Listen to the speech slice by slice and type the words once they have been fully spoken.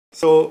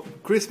So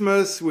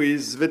Christmas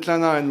with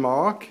Svetlana and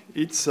Marc.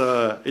 It's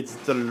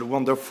the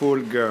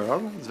wonderful girl,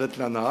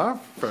 Svetlana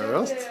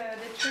first.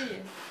 The tree.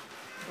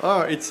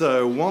 Oh, it's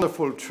a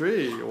wonderful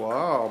tree.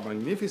 Wow,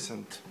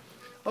 magnificent.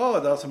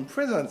 Oh, there are some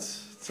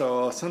presents.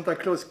 So Santa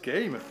Claus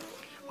came.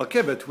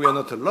 Okay, but we are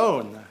not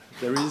alone.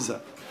 There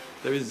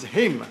is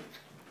him.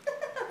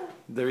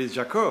 There is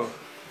Jaco,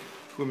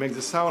 who makes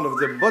the sound of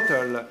the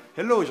bottle.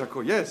 Hello,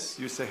 Jaco. Yes,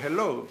 you say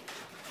hello.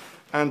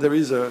 And there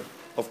is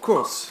of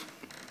course.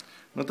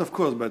 Not of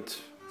course, but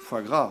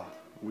foie gras.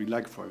 We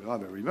like foie gras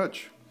very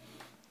much.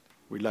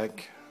 We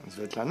like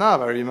Svetlana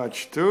very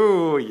much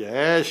too.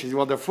 Yeah, she's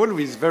wonderful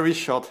with very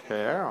short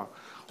hair.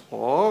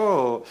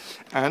 Oh,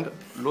 and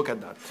look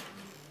at that.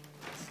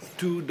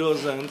 2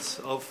 dozens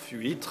of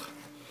huîtres,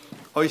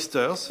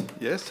 oysters,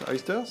 yes,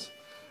 oysters,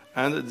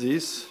 and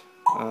these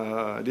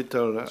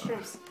little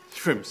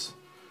shrimps.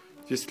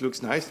 This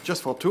looks nice,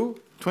 just for 2,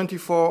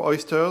 24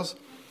 oysters,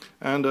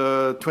 and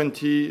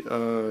 20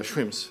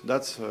 shrimps.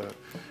 That's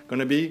going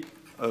to be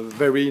a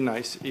very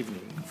nice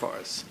evening for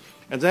us.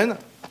 And then,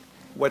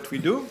 what we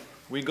do,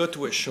 we go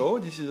to a show.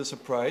 This is a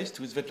surprise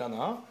to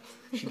Svetlana.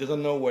 She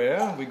doesn't know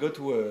where. We go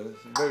to a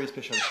very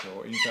special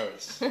show in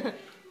Paris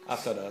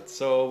after that.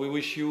 So we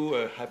wish you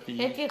a happy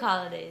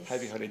holidays.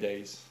 Happy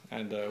holidays.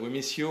 And we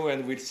miss you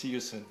and we'll see you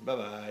soon.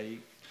 Bye-bye.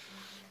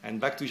 And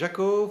back to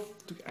Jaco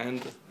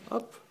and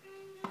up.